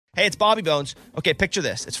Hey, it's Bobby Bones. Okay, picture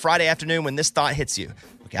this. It's Friday afternoon when this thought hits you.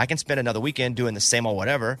 Okay, I can spend another weekend doing the same old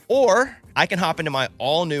whatever, or I can hop into my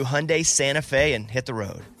all-new Hyundai Santa Fe and hit the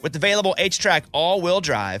road. With available H-Track all-wheel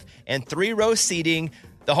drive and 3-row seating,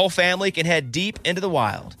 the whole family can head deep into the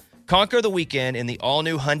wild. Conquer the weekend in the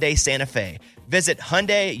all-new Hyundai Santa Fe. Visit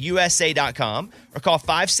HyundaiUSA.com or call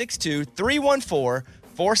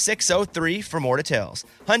 562-314-4603 for more details.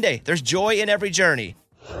 Hyundai, there's joy in every journey.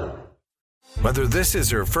 Whether this is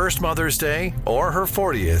her first Mother's Day or her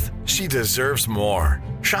 40th, she deserves more.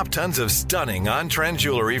 Shop tons of stunning on-trend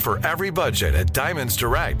jewelry for every budget at Diamonds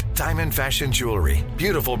Direct. Diamond fashion jewelry,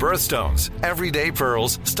 beautiful birthstones, everyday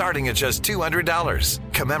pearls starting at just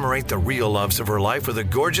 $200. Commemorate the real loves of her life with a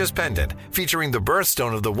gorgeous pendant featuring the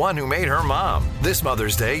birthstone of the one who made her mom. This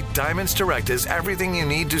Mother's Day, Diamonds Direct is everything you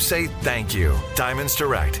need to say thank you. Diamonds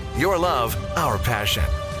Direct. Your love, our passion.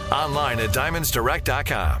 Online at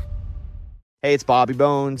diamondsdirect.com. Hey, it's Bobby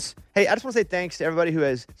Bones. Hey, I just want to say thanks to everybody who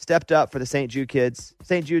has stepped up for the St. Jude kids.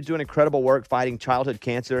 St. Jude's doing incredible work fighting childhood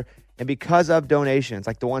cancer. And because of donations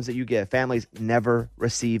like the ones that you give, families never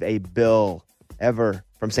receive a bill ever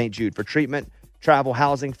from St. Jude for treatment, travel,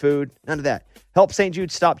 housing, food, none of that. Help St.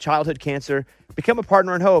 Jude stop childhood cancer. Become a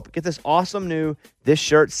partner in hope. Get this awesome new This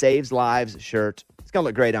Shirt Saves Lives shirt. It's going to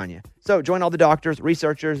look great on you. So join all the doctors,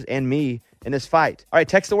 researchers, and me in this fight. All right,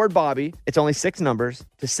 text the word Bobby. It's only 6 numbers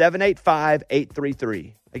to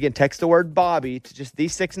 785-833. Again, text the word Bobby to just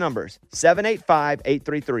these 6 numbers,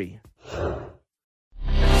 785-833. Here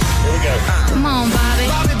we go. Come on, Bobby.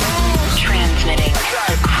 Transmitting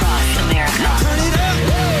across America.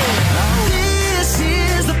 This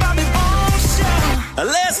is the Bobby Bones Show.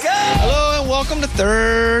 Let's go. Hello and welcome to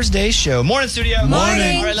Thursday's show. Morning, studio.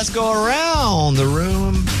 Morning. All right, let's go around the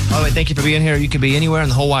room. Oh, wait, thank you for being here. You could be anywhere in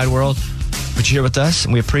the whole wide world, but you're here with us,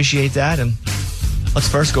 and we appreciate that. And let's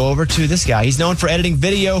first go over to this guy. He's known for editing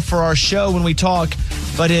video for our show when we talk,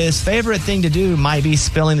 but his favorite thing to do might be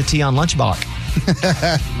spilling the tea on Lunchbox.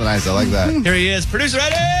 Nice, I like that. Here he is, producer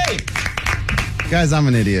Eddie. Guys, I'm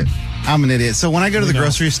an idiot. So when I go to the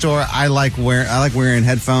grocery store, I like wearing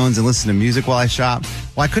headphones and listen to music while I shop.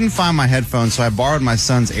 Well, I couldn't find my headphones, so I borrowed my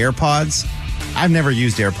son's AirPods. I've never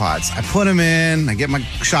used AirPods. I put them in, I get my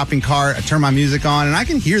shopping cart, I turn my music on, and I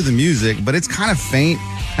can hear the music, but it's kind of faint.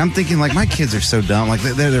 I'm thinking, like, my kids are so dumb. Like,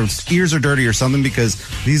 their ears are dirty or something because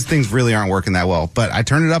these things really aren't working that well. But I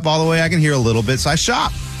turn it up all the way. I can hear a little bit, so I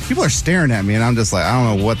shop. People are staring at me, and I'm just like, I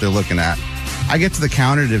don't know what they're looking at. I get to the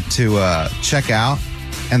counter to check out,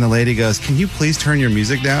 and the lady goes, "Can you please turn your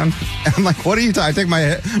music down?" And I'm like, what are you talking? I take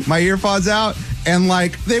my earpods out, and,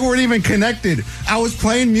 like, they weren't even connected. I was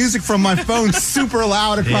playing music from my phone super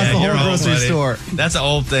loud across the whole grocery store. That's an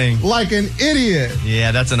old thing. Like an idiot.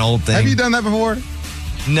 Yeah, that's an old thing. Have you done that before?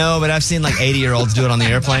 No, but I've seen like 80-year-olds do it on the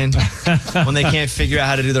airplane when they can't figure out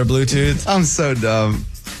how to do their Bluetooth. I'm so dumb.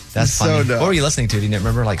 That's funny. So dumb. What were you listening to? Do you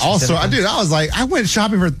remember? Like, also, I was like, I went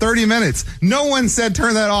shopping for 30 minutes. No one said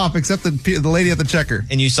turn that off except the lady at the checker.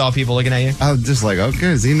 And you saw people looking at you? I was just like, okay,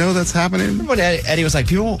 does he know that's happening? Remember when Eddie was like,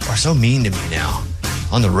 people are so mean to me now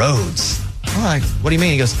on the roads. I'm like, what do you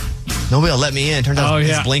mean? He goes, nobody will let me in. Turns out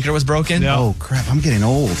his blinker was broken. Yeah. Oh, crap. I'm getting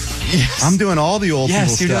old. Yes. I'm doing all the old people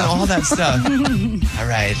stuff. Yes, you're doing all that stuff. All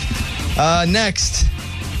right. Next.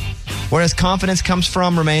 Whereas confidence comes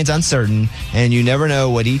from remains uncertain, and you never know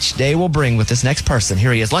what each day will bring with this next person.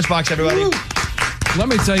 Here he is. Lunchbox, everybody. Woo. Let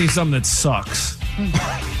me tell you something that sucks.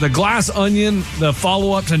 The Glass Onion, the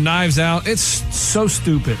follow-up to Knives Out, it's so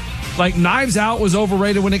stupid. Like, Knives Out was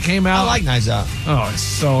overrated when it came out. I like Knives Out. Oh, it's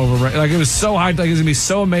so overrated. Like, it was so hyped. Like, it was going to be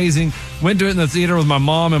so amazing. Went to it in the theater with my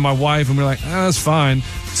mom and my wife, and we were like, that's fine.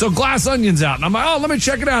 So Glass Onion's out. And I'm like, oh, let me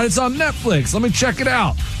check it out. It's on Netflix. Let me check it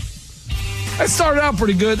out. It started out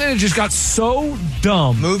pretty good. Then it just got so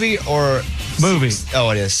dumb. Movie or... Movie.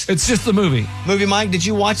 Oh, it is. It's just the movie. Movie, Mike, did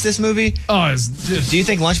you watch this movie? Oh, it's just... Do you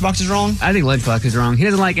think Lunchbox is wrong? I think Lunchbox is wrong. He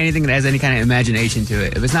doesn't like anything that has any kind of imagination to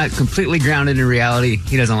it. If it's not completely grounded in reality,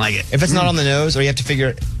 he doesn't like it. If it's not on the nose, or you have to figure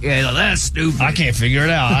it... Yeah, like, that's stupid. I can't figure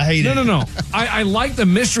it out. I hate it. No. I like the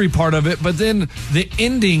mystery part of it, but then the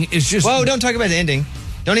ending is just... Whoa, don't talk about the ending.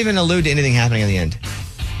 Don't even allude to anything happening at the end.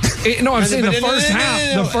 I'm saying the first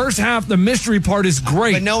half. The first half, the mystery part is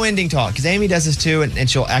great. But no ending talk, because Amy does this too, and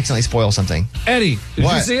she'll accidentally spoil something. Eddie, did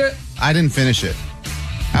you see it? I didn't finish it.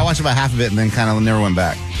 I watched about half of it and then kind of never went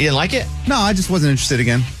back. You didn't like it? No, I just wasn't interested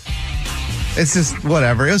again. It's just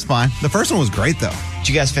whatever. It was fine. The first one was great, though. Did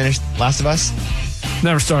you guys finish Last of Us?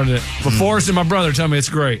 Never started it. But Forrest and my brother tell me it's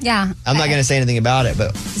great. Yeah. I'm not going to say anything about it,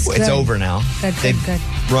 but it's over now. Good.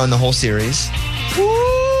 Run the whole series.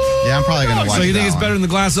 Yeah, I'm probably going to watch it. So you think it's better than the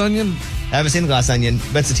Glass Onion? I haven't seen The Glass Onion,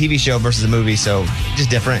 but it's a TV show versus a movie, so just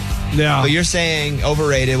different. Yeah. But you're saying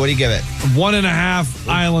overrated. What do you give it? 1.5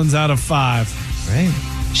 islands out of 5. Right.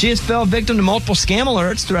 She has fell victim to multiple scam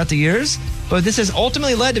alerts throughout the years, but this has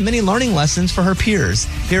ultimately led to many learning lessons for her peers.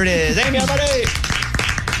 Here it is. Amy, everybody.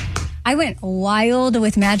 I went wild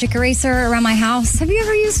with Magic Eraser around my house. Have you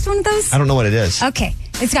ever used one of those? I don't know what it is. Okay.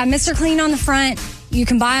 It's got Mr. Clean on the front. You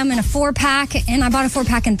can buy them in a 4-pack. And I bought a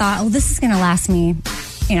 4-pack and thought, oh, this is going to last me,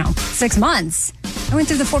 6 months. I went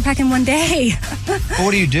through the 4-pack in one day. But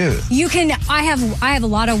what do you do? I have a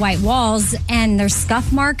lot of white walls, and there's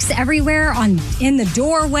scuff marks everywhere in the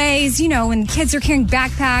doorways. When kids are carrying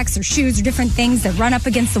backpacks or shoes or different things that run up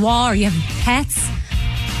against the wall, or you have pets.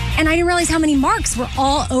 And I didn't realize how many marks were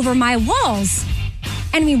all over my walls.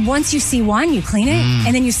 And I mean, once you see one, you clean it,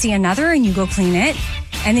 and then you see another, and you go clean it.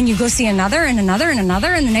 And then you go see another and another and another.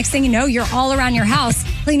 And the next thing you know, you're all around your house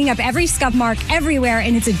cleaning up every scuff mark everywhere.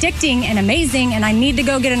 And it's addicting and amazing. And I need to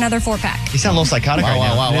go get another 4-pack. You sound a little psychotic right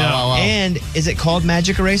now. Wow. And is it called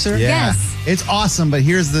Magic Eraser? Yeah. Yes. It's awesome, but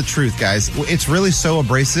here's the truth, guys. It's really so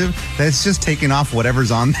abrasive that it's just taking off whatever's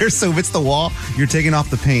on there. So if it's the wall, you're taking off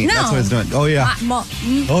the paint. No. That's what it's doing. Oh, yeah.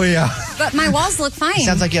 Oh, yeah. But my walls look fine. It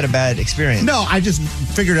sounds like you had a bad experience. No, I just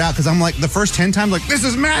figured it out because I'm like, the first 10 times, like, this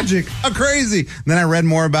is magic. Crazy. And then I read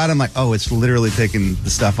more about it. I'm like, oh, it's literally taking the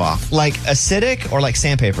stuff off. Like acidic or like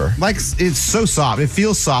sandpaper? Like, it's so soft. It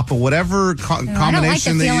feels soft, but whatever combination I don't like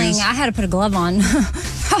the they feeling. use. I had to put a glove on.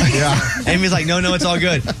 Yeah. Amy's like, no, it's all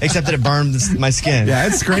good. Except that it burned my skin. Yeah,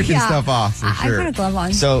 it's scraping Yeah. stuff off for I sure. put a glove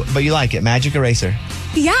on. So, but you like it. Magic Eraser.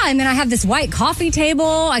 Yeah, and then I have this white coffee table.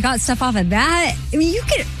 I got stuff off of that. I mean, you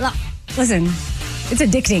could listen. It's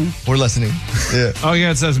addicting. We're listening. Yeah. Oh,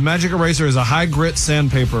 yeah, it says Magic Eraser is a high grit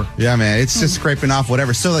sandpaper. Yeah, man, it's just scraping off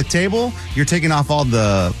whatever. So, like, table, you're taking off all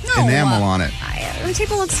the enamel on it. The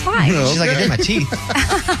table looks fine. She's like, I did my teeth.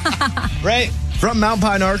 Right? From Mount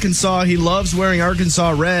Pine, Arkansas, he loves wearing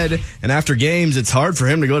Arkansas red, and after games, it's hard for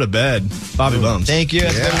him to go to bed. Bobby Bones. Thank you.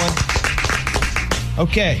 That's a good one.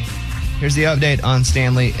 Okay. Here's the update on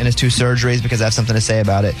Stanley and his 2 surgeries because I have something to say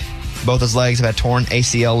about it. Both his legs have had torn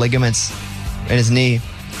ACL ligaments in his knee.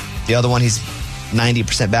 The other one, he's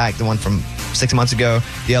 90% back. The one from 6 months ago.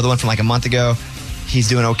 The other one from like a month ago. He's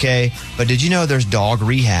doing okay. But did you know there's dog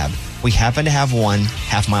rehab? We happen to have one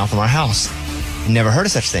half-mile from our house. Never heard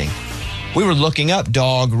of such thing. We were looking up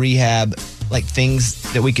dog rehab, like things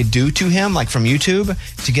that we could do to him, like from YouTube,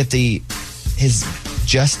 to get his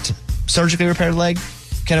just surgically repaired leg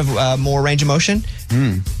kind of more range of motion.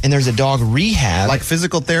 And there's a dog rehab. Like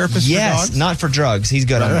physical therapist for Yes, dogs? not for drugs. He's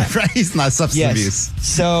good on that. Right, he's not substance abuse.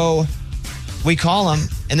 So we call him,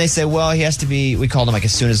 and they say, well, he has to be, we called him like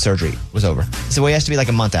as soon as surgery was over. So he has to be like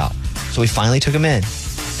a month out. So we finally took him in.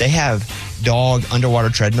 They have dog underwater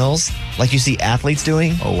treadmills like you see athletes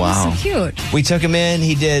doing. Oh, wow. So cute. We took him in.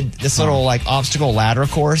 He did this little like obstacle ladder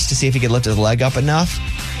course to see if he could lift his leg up enough.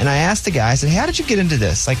 And I asked the guy, I said, hey, how did you get into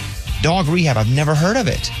this? Like dog rehab, I've never heard of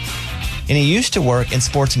it. And he used to work in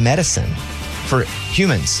sports medicine for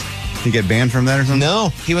humans. Did he get banned from that or something? No,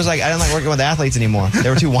 he was like, I didn't like working with athletes anymore. They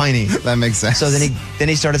were too whiny. That makes sense. So then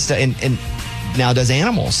he started studying and now does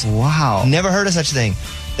animals. Wow. Never heard of such a thing.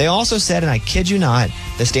 They also said, and I kid you not,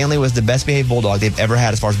 that Stanley was the best behaved bulldog they've ever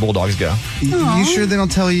had as far as bulldogs go. You sure they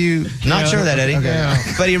don't tell you? Not sure of that, Eddie. Okay. Yeah.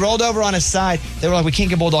 But he rolled over on his side. They were like, we can't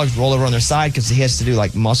get bulldogs to roll over on their side because he has to do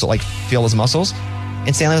like muscle, like feel his muscles.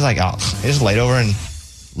 And Stanley was like, oh, they just laid over and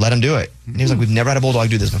let him do it. And he was like, we've never had a bulldog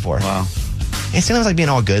do this before. Wow. And Stanley was like being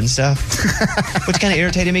all good and stuff, which kind of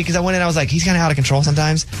irritated me because I went in, I was like, he's kind of out of control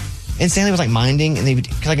sometimes. And Stanley was like minding, and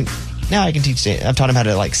now I can teach Stanley. I've taught him how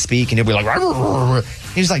to like speak, and he'll be like,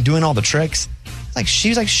 he was like doing all the tricks. Like she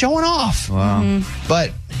was like showing off. Wow.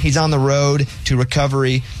 But he's on the road to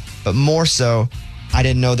recovery, but more so, I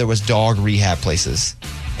didn't know there was dog rehab places.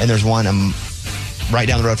 And there's one right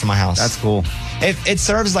down the road from my house. That's cool. It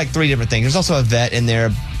serves like 3 different things. There's also a vet in there.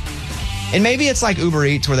 And maybe it's like Uber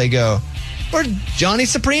Eats where they go, or Johnny's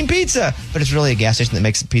Supreme Pizza. But it's really a gas station that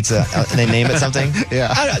makes pizza and they name it something.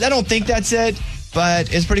 Yeah. I don't think that's it,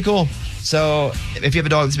 but it's pretty cool. So if you have a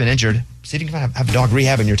dog that's been injured, see if you can have a dog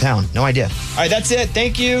rehab in your town. No idea. All right, that's it.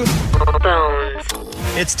 Thank you.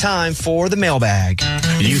 It's time for the mailbag.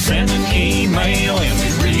 You send an email and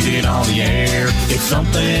we read it on the air. It's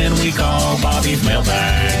something we call Bobby's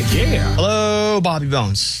mailbag. Yeah. Hello, Bobby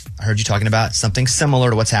Bones. I heard you talking about something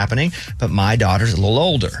similar to what's happening, but my daughter's a little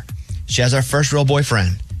older. She has our first real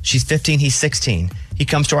boyfriend. She's 15, he's 16. He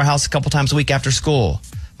comes to our house a couple times a week after school.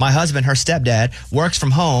 My husband, her stepdad, works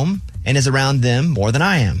from home and is around them more than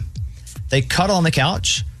I am. They cuddle on the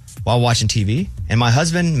couch while watching TV, and my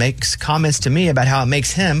husband makes comments to me about how it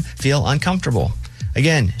makes him feel uncomfortable.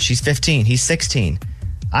 Again, she's 15. He's 16.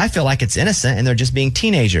 I feel like it's innocent and they're just being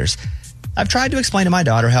teenagers. I've tried to explain to my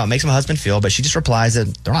daughter how it makes my husband feel, but she just replies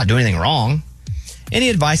that they're not doing anything wrong. Any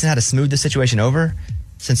advice on how to smooth the situation over?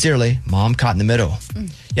 Sincerely, Mom caught in the middle.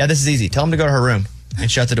 Yeah, this is easy. Tell him to go to her room and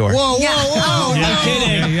shut the door. Whoa. I'm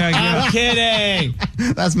kidding. I'm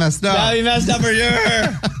kidding. That's messed up. That'd be messed up for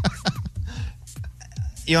sure.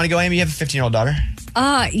 You want to go, Amy? You have a 15-year-old daughter.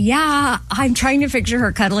 Yeah. I'm trying to picture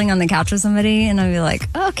her cuddling on the couch with somebody, and I'd be like,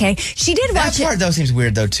 okay. She did watch That part, though, seems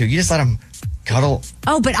weird, though, too. You just let them cuddle.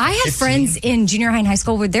 Oh, but I had 15. friends in junior high and high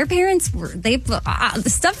school where their parents were, the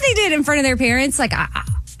stuff they did in front of their parents, like,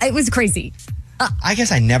 it was crazy. I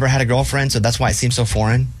guess I never had a girlfriend, so that's why it seems so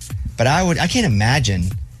foreign. But I can't imagine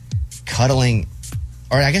cuddling,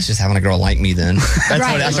 or I guess just having a girl like me then. That's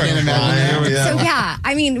Right. what I started crying. So, yeah,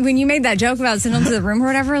 I mean, when you made that joke about sending them to the room or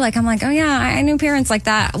whatever, like, I'm like, oh, yeah, I knew parents like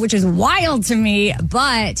that, which is wild to me.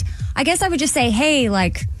 But I guess I would just say, hey,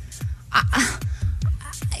 like,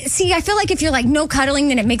 see, I feel like if you're like, no cuddling,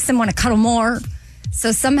 then it makes them want to cuddle more.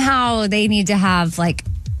 So somehow they need to have, like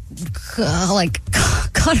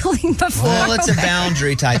cuddling before. Well, it's a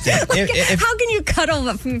boundary type thing. How can you cuddle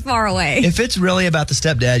but from far away? If it's really about the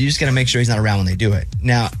stepdad, you just got to make sure he's not around when they do it.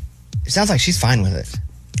 Now, it sounds like she's fine with it.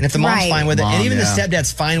 And if the mom's fine with it, and even the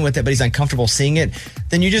stepdad's fine with it, but he's uncomfortable seeing it,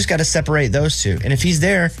 then you just got to separate those two. And if he's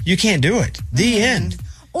there, you can't do it. The end.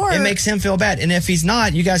 Or it makes him feel bad. And if he's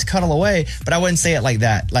not, you guys cuddle away. But I wouldn't say it like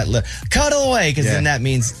that. Like, look, cuddle away, because then that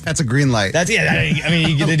means... That's a green light. I mean,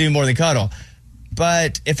 you get to do more than cuddle.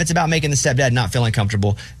 But if it's about making the stepdad not feeling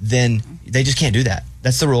comfortable, then they just can't do that.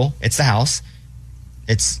 That's the rule. It's the house.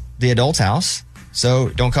 It's the adult's house. So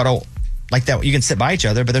don't cuddle like that. You can sit by each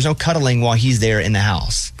other, but there's no cuddling while he's there in the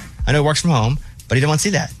house. I know he works from home, but he doesn't want to see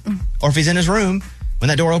that. Or if he's in his room, when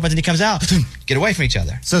that door opens and he comes out, get away from each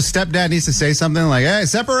other. So stepdad needs to say something like, hey,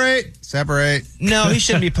 separate. No, he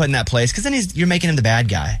shouldn't be put in that place, because then you're making him the bad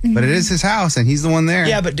guy. But it is his house and he's the one there.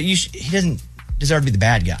 Yeah, but he doesn't deserve to be the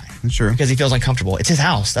bad guy. Sure. Because he feels uncomfortable. It's his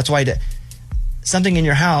house. That's why something in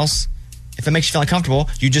your house, if it makes you feel uncomfortable,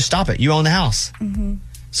 you just stop it. You own the house.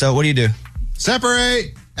 So what do you do?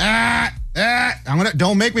 Separate.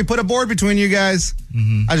 Don't make me put a board between you guys.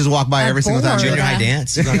 I just walk by every single time. Junior high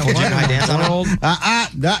dance. You're going to junior high dance on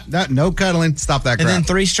it? No cuddling. Stop that crap. And then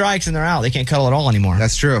 3 strikes and they're out. They can't cuddle at all anymore.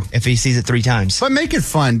 That's true. If he sees it 3 times. But make it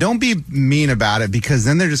fun. Don't be mean about it, because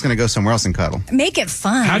then they're just going to go somewhere else and cuddle. Make it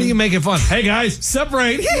fun. How do you make it fun? Hey, guys,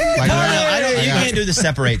 separate. You can't do the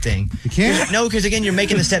separate thing. You can't? No, because again, you're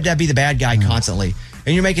making the stepdad be the bad guy constantly.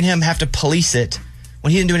 And you're making him have to police it.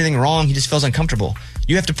 When he didn't do anything wrong, he just feels uncomfortable.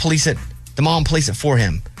 You have to police it. The mom police it for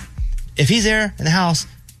him. If he's there in the house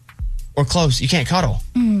or close, you can't cuddle.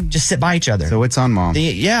 Just sit by each other. So it's on mom.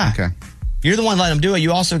 Okay. You're the one letting him do it.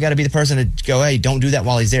 You also got to be the person to go, hey, don't do that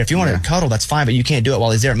while he's there. If you want to cuddle, that's fine, but you can't do it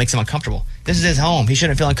while he's there. It makes him uncomfortable. This is his home. He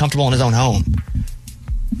shouldn't feel uncomfortable in his own home.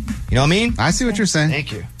 You know what I mean? I see what you're saying.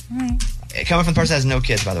 Thank you. Coming from the person that has no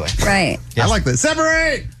kids, by the way. Right. Yes. I like this.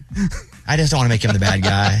 Separate! I just don't want to make him the bad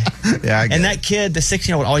guy. And that kid, the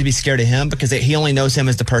 16-year-old, would always be scared of him because he only knows him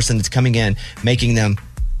as the person that's coming in, making them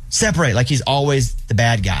separate. Like he's always the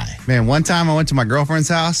bad guy. Man, one time I went to my girlfriend's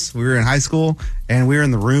house. We were in high school, and we were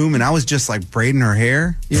in the room, and I was just like braiding her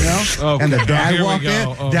hair, you know? And the dad walked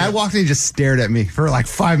in. Dad walked in and just stared at me for like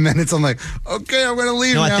 5 minutes. I'm like, okay, I'm going to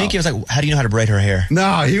leave now. I think he was like, how do you know how to braid her hair?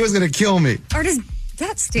 No, he was going to kill me. Or does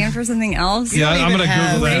that stand for something else? Yeah, I'm going to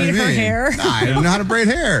Google that. Braid her hair. Nah, I don't know how to braid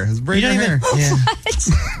hair. It's braid her hair. Yeah.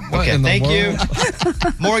 What? Okay, thank you.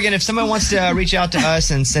 Morgan, if someone wants to reach out to us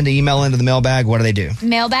and send an email into the mailbag, what do they do?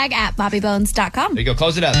 Mailbag at bobbybones.com. There you go.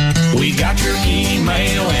 Close it up. We got your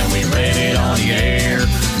email and we read it on the air.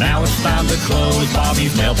 Now it's time to close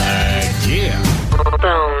Bobby's mailbag. Yeah.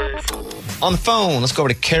 On the phone, let's go over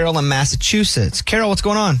to Carol in Massachusetts. Carol, what's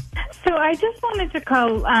going on? So I just wanted to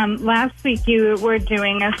call. Last week you were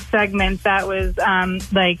doing a segment that was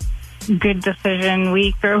like Good Decision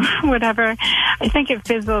Week or whatever. I think it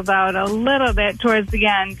fizzled out a little bit towards the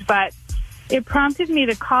end, but it prompted me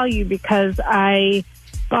to call you because I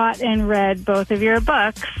bought and read both of your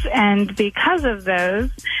books, and because of those,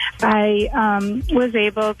 I was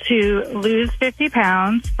able to lose 50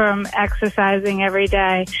 pounds from exercising every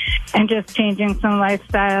day and just changing some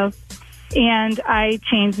lifestyles. And I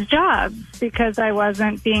changed jobs because I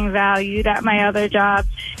wasn't being valued at my other job.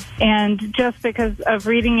 And just because of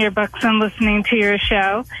reading your books and listening to your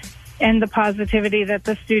show and the positivity that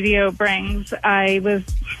the studio brings, I was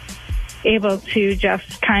able to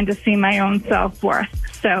just kind of see my own self-worth.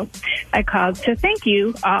 So I called to thank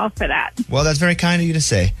you all for that. Well, that's very kind of you to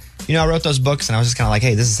say. You know, I wrote those books and I was just kind of like,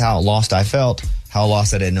 hey, this is how lost I felt, how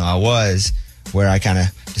lost I didn't know I was. where I kind of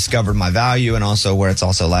discovered my value, and also where it's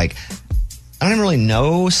also like, I don't even really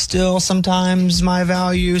know still sometimes my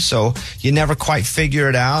value, so you never quite figure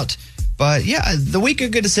it out. But yeah, the week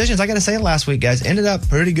of good decisions, I got to say last week, guys, ended up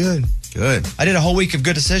pretty good. Good. I did a whole week of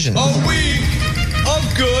good decisions. A week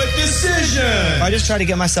of good decisions. I just try to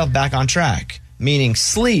get myself back on track, meaning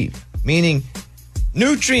sleep, meaning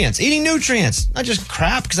nutrients, eating nutrients, not just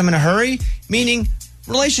crap because I'm in a hurry, meaning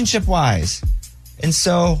relationship-wise. And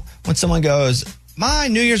so when someone goes, my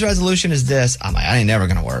New Year's resolution is this, I'm like, I ain't never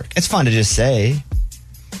going to work. It's fun to just say,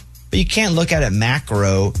 but you can't look at it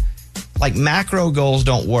macro. Like macro goals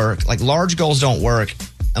don't work. Like large goals don't work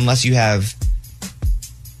unless you have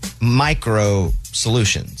micro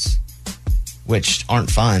solutions, which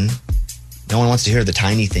aren't fun. No one wants to hear the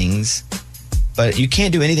tiny things, but you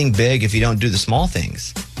can't do anything big if you don't do the small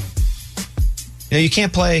things. You know, you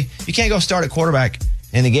can't go start at quarterback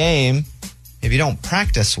in the game if you don't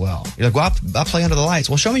practice well. You're like, well, I'll play under the lights.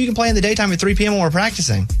 Well, show me you can play in the daytime at 3 p.m. when we're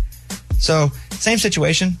practicing. So same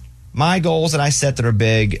situation. My goals that I set that are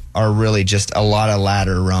big are really just a lot of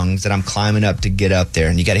ladder rungs that I'm climbing up to get up there.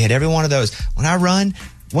 And you got to hit every one of those. When I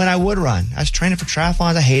would run, I was training for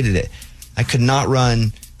triathlons. I hated it. I could not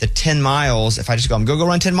run the 10 miles. If I just go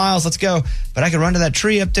run 10 miles, let's go. But I could run to that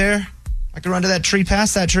tree up there. I could run to that tree,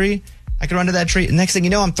 past that tree. I could run to that tree. The next thing you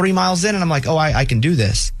know, I'm 3 miles in and I'm like, oh, I can do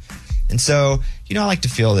this. And so, you know, I like to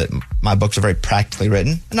feel that my books are very practically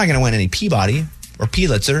written. I'm not going to win any Peabody or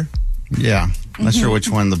Pulitzer. Yeah. Not sure which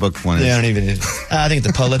one the book one is. Yeah, I don't even. I think it's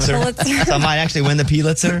the Pulitzer. So I might actually win the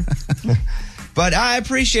Pulitzer. But I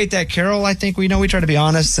appreciate that, Carol. I think we try to be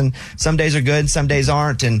honest, and some days are good, and some days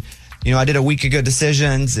aren't. And you know, I did a week of good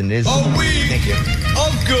decisions, and thank you.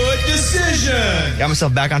 Of good decisions. Got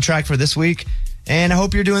myself back on track for this week, and I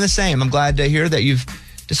hope you're doing the same. I'm glad to hear that you've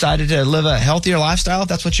decided to live a healthier lifestyle if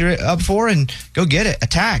that's what you're up for, and go get it.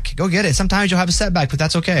 Attack. Go get it. Sometimes you'll have a setback, but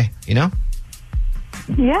that's okay. You know.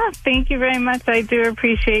 Yeah, thank you very much. I do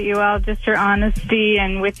appreciate you all, just your honesty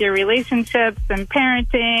and with your relationships and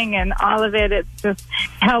parenting and all of it. It's just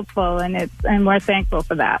helpful, and we're thankful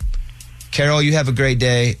for that. Carol, you have a great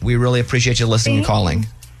day. We really appreciate you listening and calling.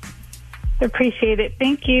 Appreciate it.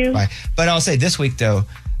 Thank you. Bye. But I'll say this week, though,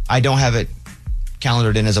 I don't have it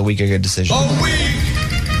calendared in as a week of good decisions. A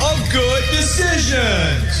week of good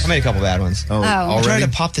decisions. I made a couple bad ones. I tried to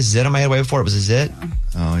pop the zit on my head way before it was a zit.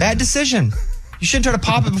 Bad decision. You shouldn't try to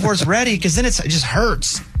pop it before it's ready, because then it just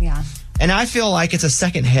hurts. Yeah. And I feel like it's a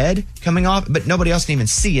second head coming off, but nobody else can even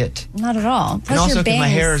see it. Not at all. Plus and also your because my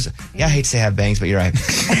bangs. hair is, I hate to say I have bangs, but you're right.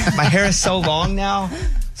 My hair is so long now.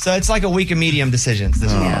 So it's like a week of medium decisions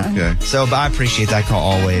this week. Okay. So, but I appreciate that call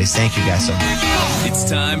always. Thank you guys so much. It's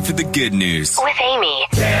time for the good news. With Amy.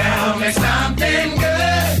 Tell me something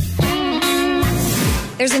good.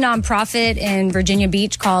 There's a nonprofit in Virginia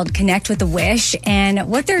Beach called Connect with a Wish, and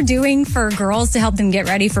what they're doing for girls to help them get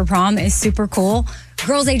ready for prom is super cool.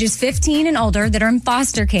 Girls ages 15 and older that are in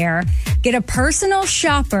foster care get a personal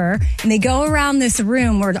shopper, and they go around this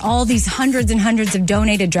room where all these hundreds and hundreds of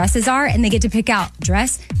donated dresses are, and they get to pick out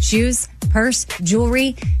dress, shoes, purse,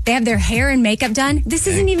 jewelry. They have their hair and makeup done. This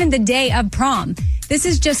isn't even the day of prom. This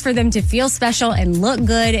is just for them to feel special and look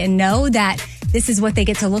good and know that this is what they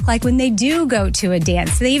get to look like when they do go to a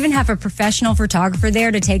dance. They even have a professional photographer there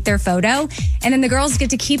to take their photo. And then the girls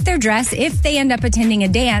get to keep their dress if they end up attending a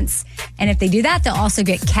dance. And if they do that, they'll also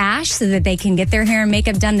get cash so that they can get their hair and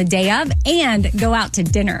makeup done the day of and go out to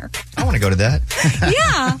dinner. I want to go to that.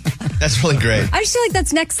 Yeah. That's really great. I just feel like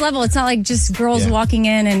that's next level. It's not like just girls walking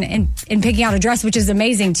in and picking out a dress, which is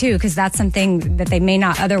amazing too, because that's something that they may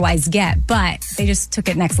not otherwise get. But they just took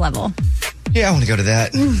it next level. Yeah, I want to go to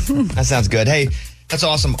that. That sounds good. Hey, that's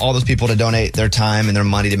awesome. All those people to donate their time and their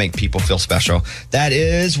money to make people feel special. That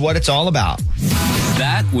is what it's all about.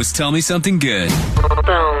 That was Tell Me Something Good.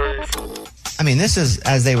 I mean, this is,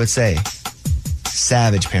 as they would say,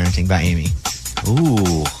 savage parenting by Amy.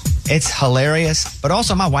 Ooh. It's hilarious. But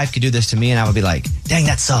also, my wife could do this to me, and I would be like, dang,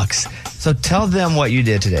 that sucks. So tell them what you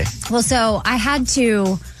did today. Well, so I had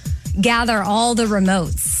to gather all the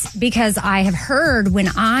remotes because I have heard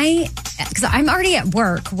because I'm already at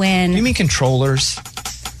work when... You mean controllers?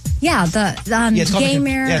 Yeah, the game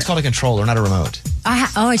area. Yeah, it's called a controller, not a remote.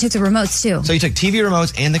 I took the remotes too. So you took TV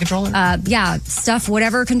remotes and the controller? Yeah, stuff,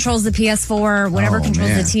 whatever controls the PS4, whatever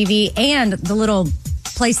controls the TV, and the little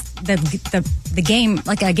place, the game,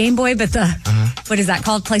 like a Game Boy, but what is that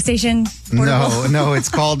called? PlayStation? Portable? No, it's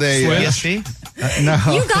called a PSP? No.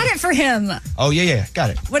 You got it for him. Oh, yeah. Got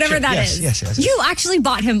it. Whatever that is. Yes. You actually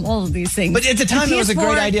bought him all of these things. But at the time, it was a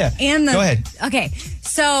great idea. And Go ahead. Okay.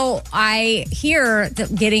 So I hear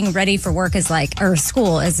that getting ready for work is or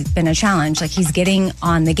school has been a challenge. Like he's getting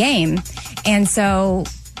on the game. And so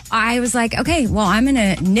I was like, okay, well, I'm going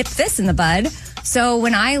to nip this in the bud. So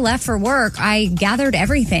when I left for work, I gathered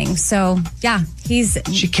everything. So yeah,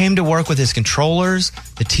 She came to work with his controllers,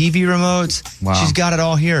 the TV remotes. Wow. She's got it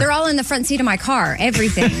all here. They're all in the front seat of my car,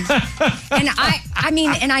 everything. And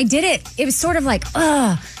I did it. It was sort of like,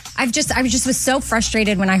 ugh. I just was so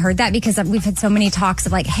frustrated when I heard that because we've had so many talks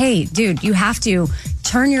of like, hey, dude, you have to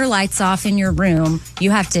turn your lights off in your room.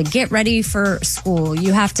 You have to get ready for school.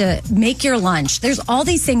 You have to make your lunch. There's all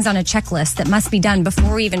these things on a checklist that must be done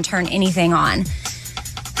before we even turn anything on.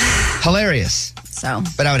 Hilarious. So,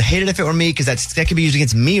 but I would hate it if it were me because that could be used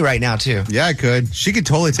against me right now too. Yeah, I could. She could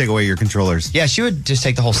totally take away your controllers. Yeah, she would just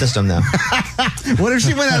take the whole system though. What if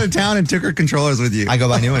she went out of town and took her controllers with you? I go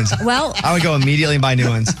buy new ones. Well, I would go immediately and buy new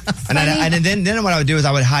ones, and then what I would do is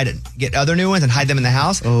I would get other new ones and hide them in the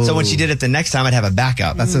house. Oh. So when she did it the next time, I'd have a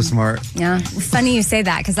backup. That's so smart. Yeah, funny you say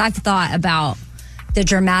that because I've thought about the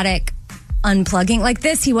dramatic unplugging. Like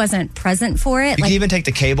this, he wasn't present for it. You can even take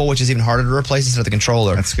the cable, which is even harder to replace instead of the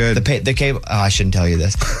controller. That's good. The cable. Oh, I shouldn't tell you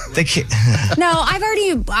this. No,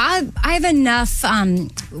 I have enough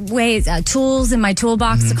tools in my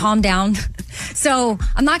toolbox to calm down. So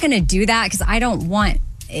I'm not going to do that because I don't want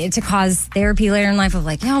it to cause therapy later in life of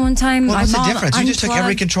like, one time my what's mom the difference? You just took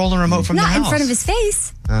every controller remote from the house. Not in front of his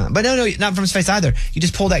face. But no, not from his face either. You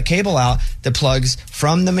just pull that cable out that plugs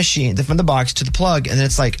from the machine, from the box to the plug, and then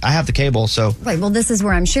it's like, I have the cable, so. Right, well, this is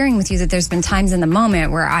where I'm sharing with you that there's been times in the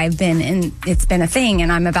moment where it's been a thing, and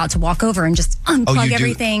I'm about to walk over and just unplug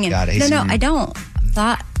everything. And no, I don't.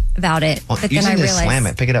 Thought about it, but then I realized. Slam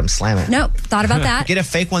it, pick it up and slam it. Nope, thought about that. Get a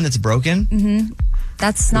fake one that's broken. Mm-hmm.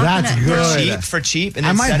 That's not good. For cheap. And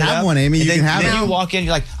I might have one, Amy. You can have it. Then you walk in,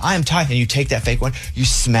 you're like, I am tired. And you take that fake one, you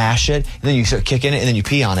smash it, and then you start kicking it, and then you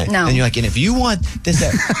pee on it. No. And you're like, and if you want this.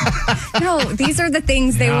 No, these are the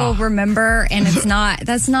things they will remember, and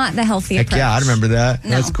that's not the healthy approach. Yeah, I remember that. No.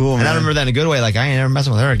 That's cool, man. And I remember that in a good way. Like, I ain't never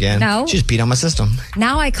messing with her again. No. She just peed on my system.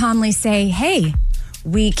 Now I calmly say, hey,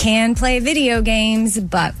 we can play video games,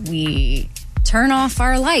 but we turn off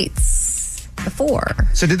our lights before.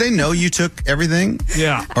 So did they know you took everything?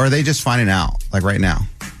 Yeah. Or are they just finding out, like right now?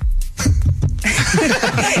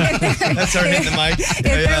 That's her hitting the mic. If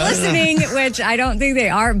they're listening, which I don't think they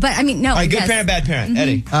are, but I mean, no. All right, good parent, bad parent.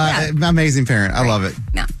 Eddie. Amazing parent. I love it.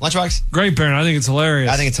 No. Lunchbox? Great parent. I think it's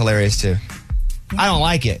hilarious. I think it's hilarious too. I don't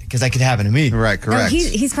like it because that could happen to me. Right, No, correct.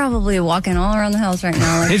 he's probably walking all around the house right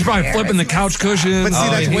now. He's probably flipping the couch cushions. But see,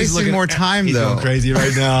 that's wasting more time, He's though. going crazy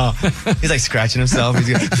right now. He's like scratching himself. He's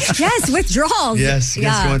going, Yes, withdrawals. yes, he's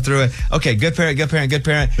going through it. Okay, good parent, good parent, good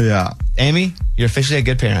parent. Yeah. Amy, you're officially a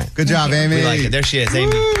good parent. Good job, Amy. We like it. There she is,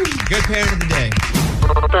 Amy. Good parent of the day.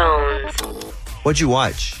 What'd you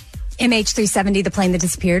watch? MH370, the plane that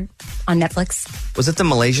disappeared on Netflix. Was it the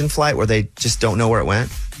Malaysian flight where they just don't know where it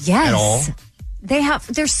went? Yes. At all?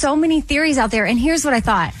 There's so many theories out there. And here's what I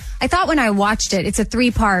thought. I thought when I watched it, it's a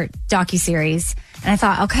 3-part docuseries. And I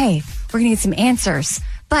thought, okay, we're going to get some answers.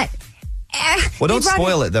 But well, don't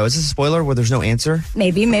spoil it, though. Is this a spoiler where there's no answer?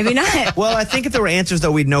 Maybe not. Well, I think if there were answers,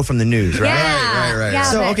 though, we'd know from the news, right? Yeah, Right. yeah,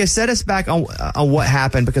 So, okay, set us back on what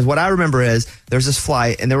happened, because what I remember is there's this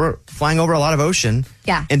flight, and they were flying over a lot of ocean.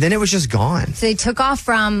 Yeah. And then it was just gone. So they took off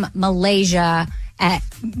from Malaysia at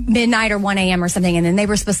midnight or 1 a.m. or something, and then they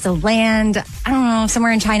were supposed to land, I don't know,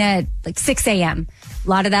 somewhere in China at like 6 a.m. A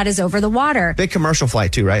lot of that is over the water. Big commercial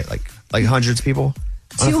flight, too, right? Like hundreds of people?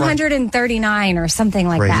 239 or something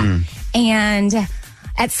like that. And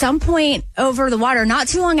at some point over the water, not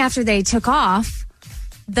too long after they took off,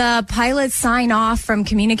 the pilots sign off from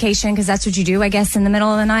communication, because that's what you do, I guess, in the middle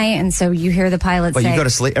of the night. And so you hear the pilots say... you go to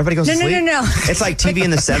sleep? Everybody goes to sleep? No. It's like TV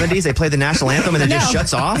in the 70s. They play the national anthem and it just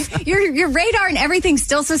shuts off? Your radar and everything's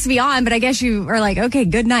still supposed to be on, but I guess you are like, okay,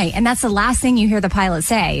 good night. And that's the last thing you hear the pilot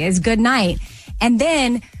say is good night. And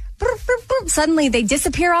then... suddenly they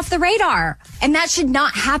disappear off the radar, and that should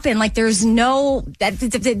not happen. Like there's no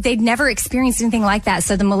they'd never experienced anything like that.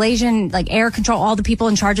 So the Malaysian air control, all the people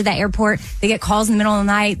in charge of that airport, they get calls in the middle of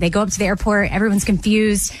the night. They go up to the airport, everyone's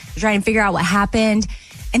confused, they're trying to figure out what happened.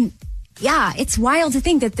 And yeah, it's wild to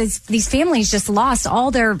think that these families just lost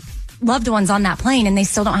all their loved ones on that plane, and they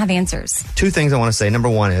still don't have answers. 2 things I want to say. Number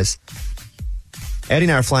 1 is Eddie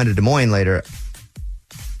and I are flying to Des Moines later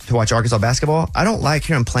to watch Arkansas basketball. I don't like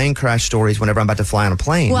hearing plane crash stories whenever I'm about to fly on a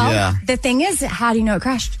plane. Well, the thing is, how do you know it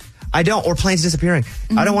crashed? I don't. Or planes disappearing.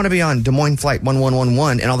 I don't want to be on Des Moines Flight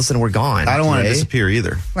 1111 and all of a sudden we're gone. I don't want to today. disappear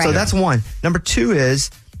either. Right. So that's one. Number two is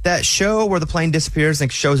that show where the plane disappears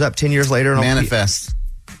and shows up 10 years later. And Manifest.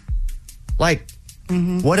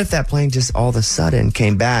 What if that plane just all of a sudden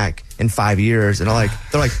came back in 5 years and they're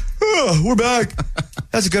like, oh, we're back.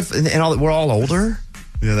 That's a good, we're all older.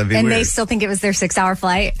 Yeah, that'd be And weird. they still think it was their 6-hour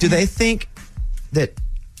flight. Do they think that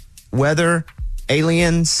whether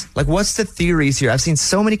aliens, what's the theories here? I've seen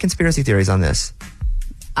so many conspiracy theories on this.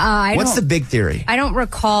 What's the big theory? I don't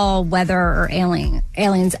recall weather or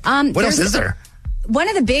aliens. What else is there? One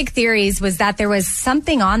of the big theories was that there was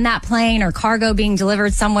something on that plane or cargo being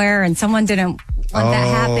delivered somewhere and someone didn't want that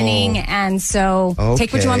happening. And so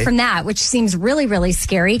take what you want from that, which seems really, really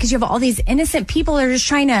scary because you have all these innocent people that are just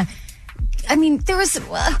trying to, there was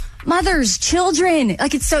mothers, children,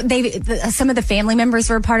 it's so some of the family members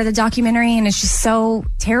were a part of the documentary and it's just so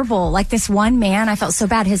terrible. Like this one man, I felt so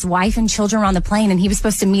bad. His wife and children were on the plane and he was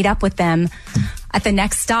supposed to meet up with them at the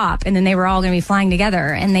next stop. And then they were all going to be flying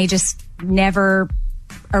together and they just never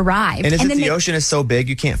arrived. And the ocean is so big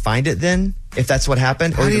you can't find it then? If that's what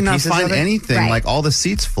happened? How do you not find anything? Right. Like all the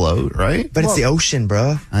seats float, right? But it's the ocean,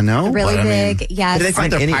 bro. I know. Really big, yes. Do they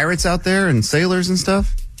find there pirates out there and sailors and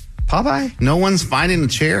stuff? Popeye? No one's finding a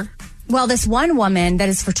chair? Well, this one woman that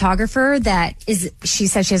is a photographer she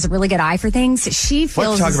says she has a really good eye for things. She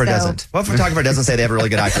feels What photographer doesn't? What photographer doesn't say they have a really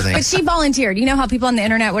good eye for things? But she volunteered. You know how people on the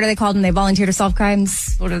internet, what are they called when they volunteer to solve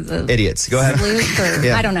crimes? What are the idiots? Go ahead. Sleuth or,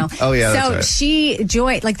 Yeah. I don't know. Oh, yeah, So that's right. she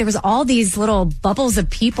joined, there was all these little bubbles of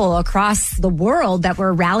people across the world that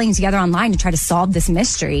were rallying together online to try to solve this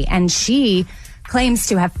mystery. And she claims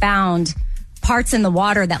to have found parts in the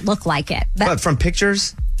water that look like it. But from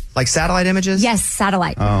pictures? Like satellite images? Yes,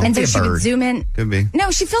 satellite. Oh. And so Be a she could bird. zoom in. Could be.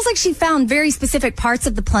 No, she feels like she found very specific parts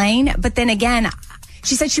of the plane. But then again,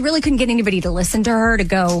 she said she really couldn't get anybody to listen to her to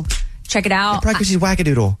go check it out. Probably because she's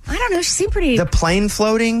wackadoodle. I don't know. She seemed pretty The plane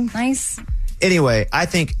floating? nice. Anyway, I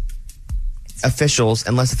think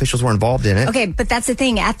unless officials were involved in it. Okay, but that's the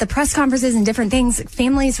thing. At the press conferences and different things,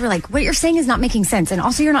 families were like, what you're saying is not making sense. And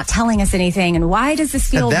also, you're not telling us anything. And why does this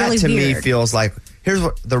feel that really to weird? me feels like, here's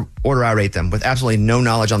what the order I rate them with absolutely no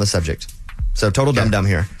knowledge on the subject. So total dum-dum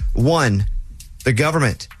here. 1, the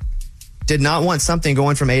government did not want something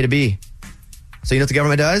going from A to B. So you know what the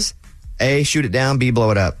government does? A, shoot it down. B,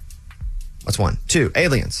 blow it up. That's 1. 2,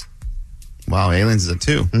 aliens. Wow, aliens is a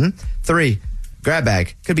 2. 3, grab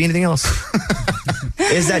bag. Could be anything else.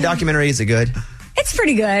 Is that documentary, is it good? It's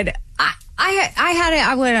pretty good. I had it.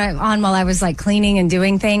 I went on while I was cleaning and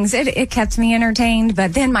doing things. It kept me entertained.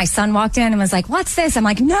 But then my son walked in and was like, "What's this?" I'm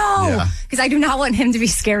like, "No," because I do not want him to be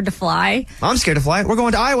scared to fly. I'm scared to fly. We're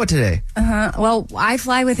going to Iowa today. Well, I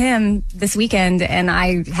fly with him this weekend, and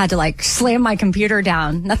I had to slam my computer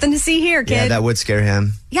down. Nothing to see here, kid. Yeah, that would scare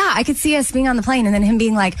him. Yeah, I could see us being on the plane, and then him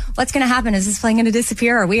being like, "What's going to happen? Is this plane going to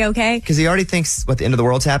disappear? Are we okay?" Because he already thinks the end of the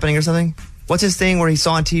world's happening or something. What's his thing where he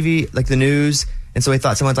saw on TV the news, and so he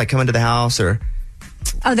thought someone's coming to the house or.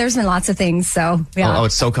 Oh, there's been lots of things. So yeah. Oh,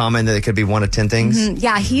 it's so common that it could be 1 of 10 things.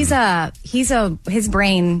 Yeah, his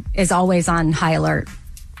brain is always on high alert,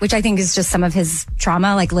 which I think is just some of his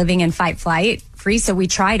trauma, living in fight, flight, freeze. So we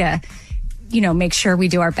try to, make sure we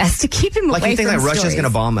do our best to keep him away from you think Russia's going to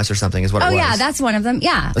bomb us or something is what it was. Oh, yeah, that's one of them.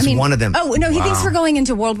 Yeah. That's one of them. Oh, no, he Wow. thinks we're going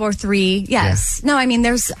into World War III. Yes. Yeah.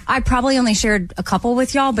 No, I probably only shared a couple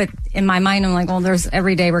with y'all, but in my mind, I'm like, well,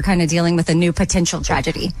 every day we're kind of dealing with a new potential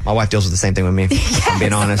tragedy. My wife deals with the same thing with me. If I'm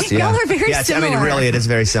being honest. Yeah. Y'all are very similar. Really, it is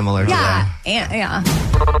very similar. Yeah. Yeah.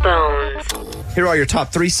 Here are your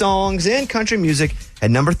top 3 songs in country music.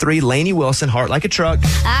 At number 3, Lainey Wilson, Heart Like a Truck.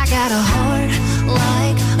 I got a heart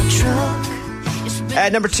like a truck.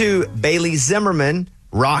 At number 2, Bailey Zimmerman,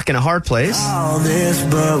 Rock in a Hard Place. All this,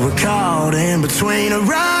 but we're caught in between a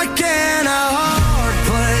rock and a hard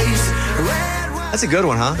place. That's a good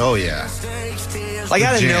one, huh? Oh, yeah.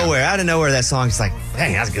 Out of nowhere, that song's dang,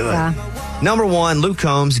 that's good. Yeah. Number 1, Luke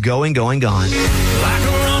Combs, Going, Going, Gone. Like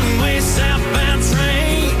a runaway southbound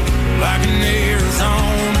train, like an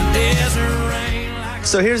Arizona desert rain.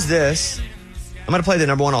 So here's this. I'm going to play the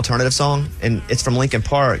number 1 alternative song, and it's from Linkin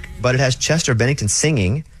Park, but it has Chester Bennington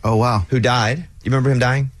singing. Oh, wow. Who died. You remember him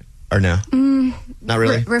dying? Or no? Not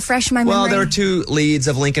really? Refresh my memory. Well, there were 2 leads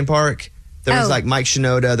of Linkin Park. There was Mike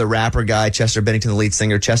Shinoda, the rapper guy, Chester Bennington, the lead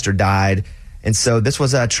singer. Chester died. And so this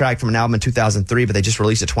was a track from an album in 2003, but they just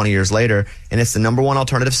released it 20 years later. And it's the number 1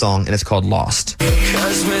 alternative song, and it's called Lost.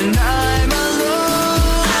 'Cause when I'm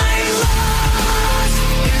alone, I'm lost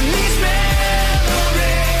in these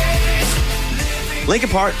memories. Linkin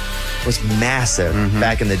Park was massive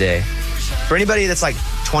back in the day. For anybody that's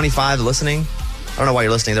 25 listening, I don't know why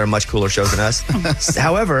you're listening. There are much cooler shows than us.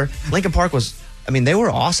 However, Linkin Park they were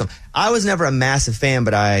awesome. I was never a massive fan,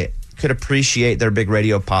 but I could appreciate their big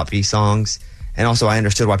radio poppy songs. And also, I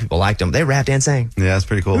understood why people liked them. They rapped and sang. Yeah, that's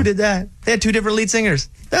pretty cool. Who did that? They had 2 different lead singers.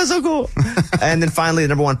 That was so cool. And then finally, the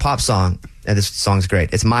number 1 pop song. And this song's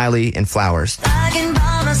great. It's Miley and Flowers. I can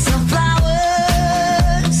buy myself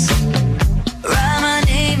flowers, write my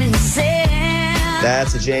name in the sand.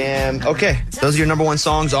 That's a jam. Okay, those are your number 1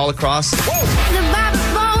 songs all across. The Bobby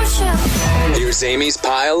Bones Show. Here's Amy's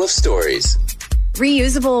pile of stories.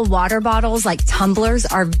 Reusable water bottles like tumblers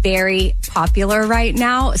are very popular right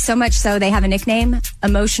now. So much so they have a nickname,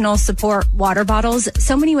 emotional support water bottles.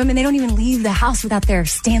 So many women, they don't even leave the house without their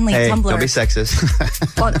Stanley tumbler. Don't be sexist.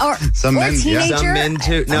 Or Some men, teenager. yeah. Some men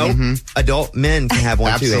too. No, adult men can have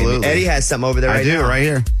one too. Absolutely. Amy. Eddie has some over there right now. right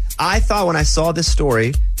here. I thought when I saw this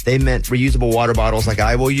story, they meant reusable water bottles like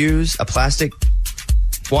I will use a plastic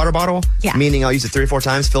water bottle, meaning I'll use it 3 or 4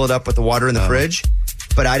 times, fill it up with the water in the fridge.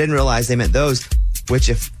 But I didn't realize they meant those, which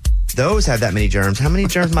if those have that many germs, how many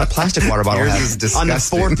germs might a plastic water bottle Yours have? is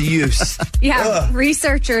disgusting. On the 4th use. Yeah,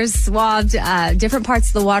 researchers swabbed different parts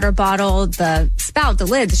of the water bottle, the spout, the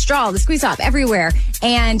lid, the straw, the squeeze top, everywhere.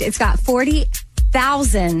 And it's got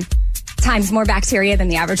 40,000 times more bacteria than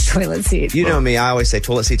the average toilet seat. You know me, I always say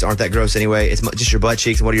toilet seats aren't that gross anyway. It's just your butt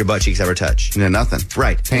cheeks, and what do your butt cheeks ever touch? Yeah, nothing.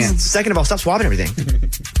 Right. Pants. Second of all, stop swabbing everything.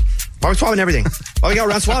 Why are we swabbing everything? Why we go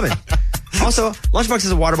around swabbing? Also, Lunchbox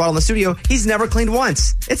has a water bottle in the studio. He's never cleaned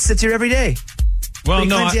once. It sits here every day. Well, he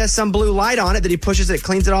claims he has some blue light on it that he pushes it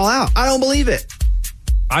cleans it all out. I don't believe it.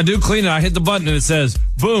 I do clean it. I hit the button and it says,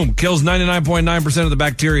 boom, kills 99.9% of the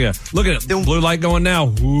bacteria. Look at it. Blue light going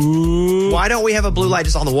now. Ooh. Why don't we have a blue light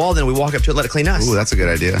just on the wall, then we walk up to it, let it clean us? Ooh, that's a good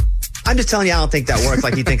idea. I'm just telling you, I don't think that works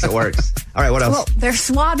like he thinks it works. All right, what else? Well, they're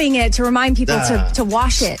swabbing it to remind people to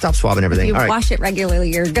wash it. Stop swabbing everything. If you All right. wash it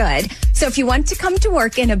regularly, you're good. So if you want to come to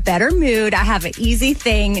work in a better mood, I have an easy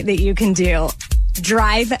thing that you can do.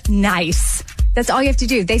 Drive nice. That's all you have to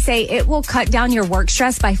do. They say it will cut down your work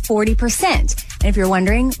stress by 40%. And if you're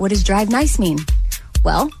wondering, what does drive nice mean?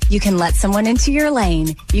 Well, you can let someone into your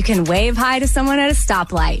lane. You can wave hi to someone at a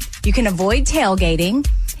stoplight. You can avoid tailgating.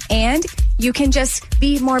 And you can just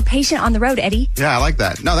be more patient on the road, Eddie. Yeah, I like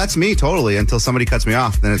that. No, that's me totally until somebody cuts me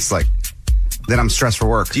off. Then it's like, then I'm stressed for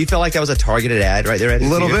work. Do you feel like that was a targeted ad right there, Eddie? A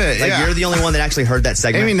little bit, Like yeah. you're the only one that actually heard that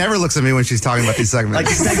segment. Amy never looks at me when she's talking about these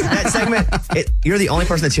segments. Like that segment, you're the only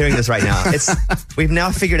person that's hearing this right now. We've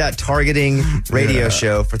now figured out targeting radio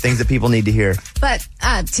show for things that people need to hear. But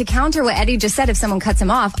to counter what Eddie just said, if someone cuts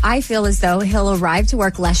him off, I feel as though he'll arrive to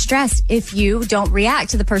work less stressed if you don't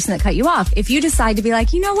react to the person that cut you off. If you decide to be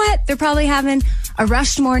like, you know what, they're probably having a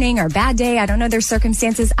rushed morning or a bad day, I don't know their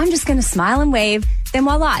circumstances, I'm just going to smile and wave, then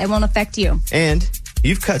voila, it won't affect you. And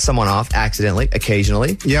you've cut someone off accidentally,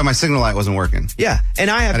 occasionally. Yeah, my signal light wasn't working. Yeah, and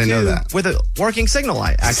I have I didn't too, know that. with a working signal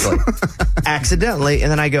light, actually. Accidentally,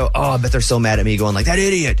 and then I go, oh, I bet they're so mad at me going like, that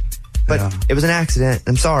idiot. But it was an accident.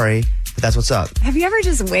 I'm sorry, but that's what's up. Have you ever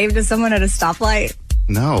just waved to someone at a stoplight?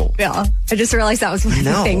 No. Yeah. I just realized that was one of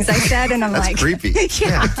the things I said, and I'm That's like... creepy.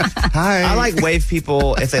 Yeah. Hi. I like wave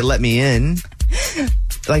people if they let me in.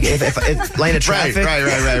 Like if lane of traffic. Right.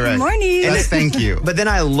 Good morning. That's thank you. But then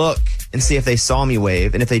I look and see if they saw me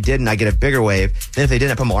wave, and if they didn't, I get a bigger wave. Then if they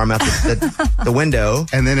didn't, I put my arm out the window.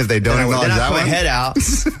 And then if they don't acknowledge then I that put one, my head out.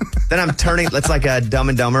 Then I'm turning. That's like a Dumb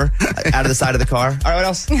and Dumber out of the side of the car. All right, what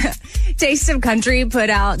else? Taste of Country put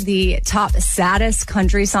out the top saddest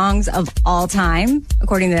country songs of all time,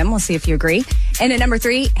 according to them. We'll see if you agree. And at number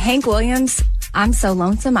 3, Hank Williams, I'm So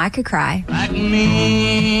Lonesome I Could Cry. Like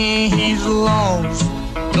me, he's lost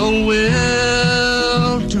the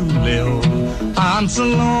will to live. I'm so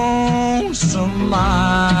lonesome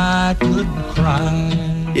I could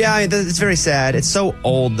cry. Yeah, it's very sad. It's so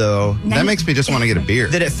old, though. that makes me just want to get a beer.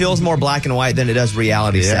 That it feels more black and white than it does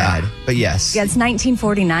reality sad. But yes. Yeah, it's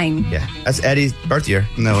 1949. Yeah, that's Eddie's birth year.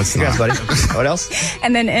 No, it's Congrats, not. buddy. What else?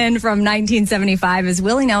 And then in from 1975 is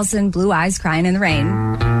Willie Nelson, Blue Eyes Crying in the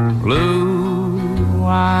Rain. Blue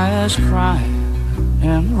eyes cry in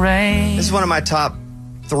the rain. This is one of my top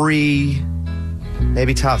 3,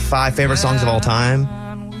 maybe top 5 favorite songs of all time.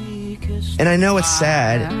 And I know it's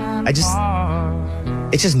sad.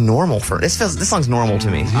 It's just normal for this song's normal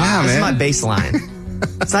to me. Yeah, this man. is my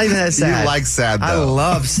baseline. It's not even that sad. You like sad, though. I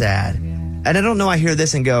love sad. And I don't know, I hear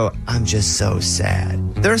this and go, I'm just so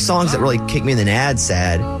sad. There are songs that really kick me in the nads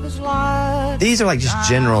sad. These are like just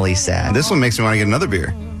generally sad. This one makes me want to get another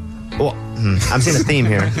beer. Well, I'm seeing a theme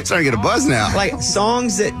here. Starting to get a buzz now. Like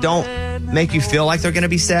songs that don't make you feel like they're going to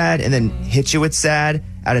be sad and then hit you with sad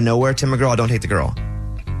out of nowhere. Tim McGraw, Don't Take the Girl.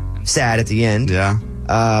 Sad at the end. Yeah.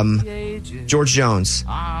 George Jones. Is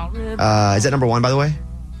that number one, by the way?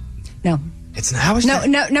 No. It's not. How is No, that?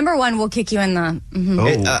 no. Number one will kick you in the.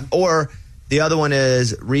 Mhm. Or the other one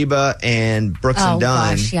is Reba and Brooks and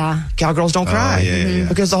Dunn. Gosh, yeah. Cowgirls Don't Cry. yeah.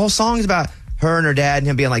 Because the whole song is about her and her dad and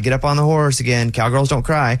him being like, get up on the horse again. Cowgirls Don't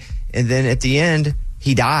Cry. And then at the end,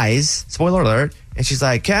 he dies. Spoiler alert. And she's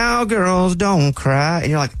like, cowgirls don't cry. And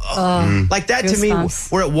you're like, oh. Like that to me,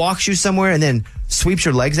 Goosebumps. where it walks you somewhere and then sweeps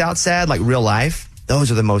your legs out sad, like real life.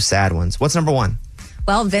 Those are the most sad ones. What's number one?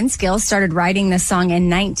 Well, Vince Gill started writing this song in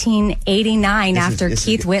 1989 after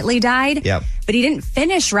Keith Whitley died. Yep. But he didn't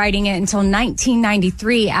finish writing it until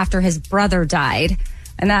 1993 after his brother died.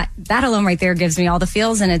 And that alone right there gives me all the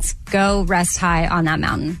feels, and it's Go Rest High on That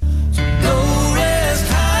Mountain.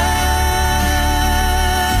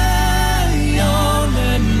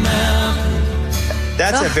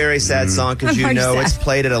 That's a very sad song because I'm pretty it's sad.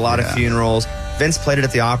 played at a lot of funerals. Vince played it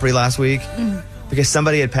at the Opry last week because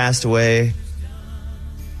somebody had passed away.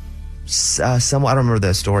 I don't remember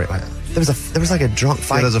the story. There was like a drunk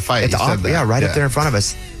fight. there was a fight. at the You said Opry. that. Yeah, right Yeah. up there in front of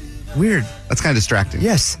us. Weird. That's kind of distracting.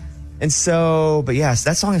 Yes. And so, but yes,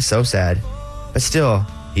 that song is so sad. But still,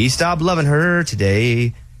 he stopped loving her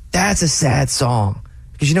today. That's a sad song.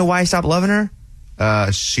 Because you know why he stopped loving her?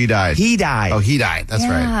 She died. He died. Oh, he died. That's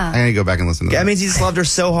right. Yeah. I gotta go back and listen to that. That means he just loved her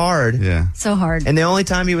so hard. Yeah. So hard. And the only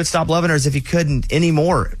time he would stop loving her is if he couldn't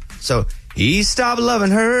anymore. So he stopped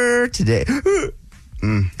loving her today.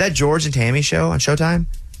 That George and Tammy show on Showtime,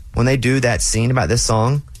 when they do that scene about this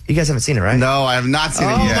song, you guys haven't seen it, right? No, I have not seen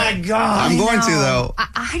it yet. Oh my God. I'm going to though.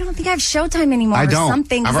 I don't think I have Showtime anymore. I Or don't.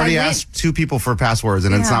 something, 'cause I've already I went- asked 2 people for passwords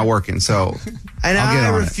and it's Yeah. not working. So And I'll get I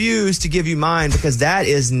on it. refuse to give you mine because that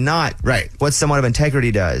is not Right. what someone of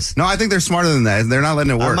integrity does. No, I think they're smarter than that. They're not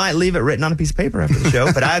letting it I work. might leave it written on a piece of paper after the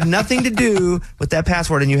show, but I have nothing to do with that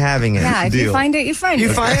password and you having it. Yeah, if you Deal. find it, you find it.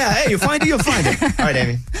 You find you find it, you'll find it. All right,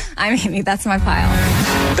 Amy. I'm Amy. That's my pile.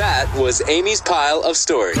 That was Amy's pile of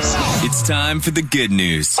stories. It's time for the good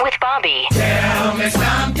news. With Bobby. Tell me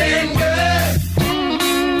something good.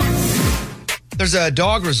 There's a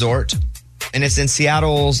dog resort, and it's in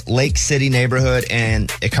Seattle's Lake City neighborhood,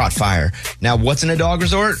 and it caught fire. Now, what's in a dog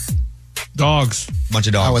resort? Dogs. Bunch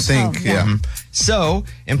of dogs. I would think, Oh, yeah. yeah. So,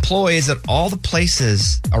 employees at all the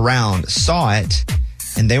places around saw it,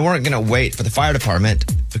 and they weren't going to wait for the fire department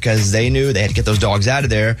because they knew they had to get those dogs out of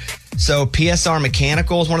there. So, PSR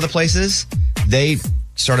Mechanical is one of the places. They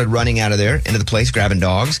started running out of there into the place, grabbing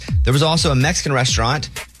dogs. There was also a Mexican restaurant,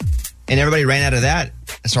 and everybody ran out of that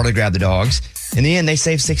and started to grab the dogs. In the end, they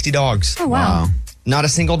saved 60 dogs. Oh, wow. Not a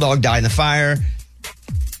single dog died in the fire.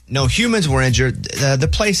 No humans were injured. The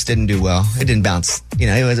place didn't do well. It didn't bounce.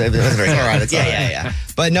 It was very good. all right, it's all right. Yeah.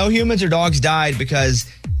 But no humans or dogs died because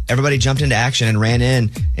everybody jumped into action and ran in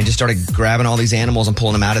and just started grabbing all these animals and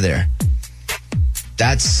pulling them out of there.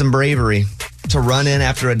 That's some bravery. To run in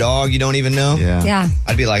after a dog you don't even know. Yeah.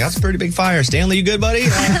 I'd be like, that's a pretty big fire. Stanley, you good, buddy?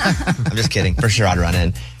 I'm just kidding. For sure I'd run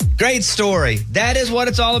in. Great story. That is what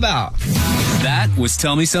it's all about. That was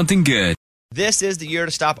Tell Me Something Good. This is the year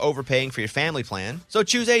to stop overpaying for your family plan. So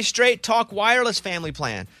choose a Straight Talk wireless family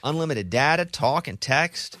plan. Unlimited data, talk, and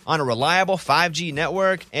text on a reliable 5G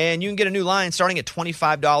network. And you can get a new line starting at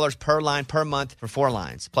 $25 per line per month for 4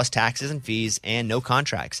 lines, plus taxes and fees and no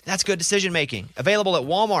contracts. That's good decision making. Available at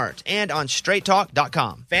Walmart and on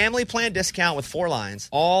straighttalk.com. Family plan discount with 4 lines,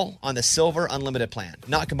 all on the Silver Unlimited plan.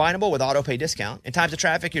 Not combinable with auto pay discount. In times of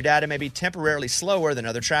traffic, your data may be temporarily slower than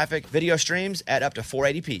other traffic. Video streams at up to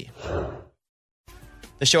 480p.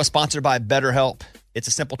 The show is sponsored by BetterHelp. It's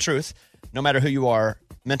a simple truth. No matter who you are,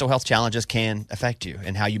 mental health challenges can affect you,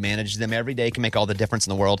 and how you manage them every day can make all the difference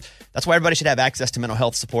in the world. That's why everybody should have access to mental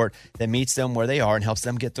health support that meets them where they are and helps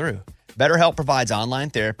them get through. BetterHelp provides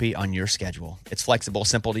online therapy on your schedule. It's flexible,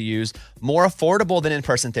 simple to use, more affordable than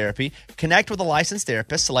in-person therapy. Connect with a licensed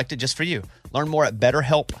therapist selected just for you. Learn more at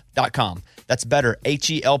BetterHelp.com. That's better,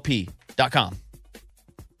 HELP.com.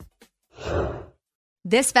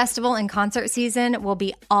 This festival and concert season will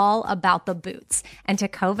be all about the boots, and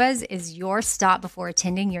Tecovas is your stop before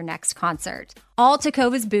attending your next concert. All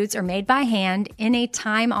Tecovas boots are made by hand in a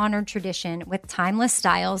time-honored tradition with timeless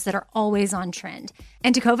styles that are always on trend.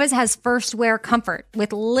 And Tecovas has first wear comfort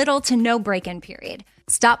with little to no break-in period.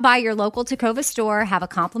 Stop by your local Tecovas store, have a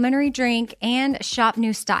complimentary drink, and shop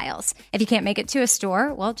new styles. If you can't make it to a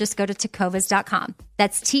store, well, just go to tecovas.com.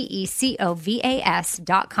 That's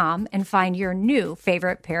TECOVAS.com and find your new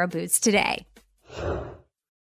favorite pair of boots today.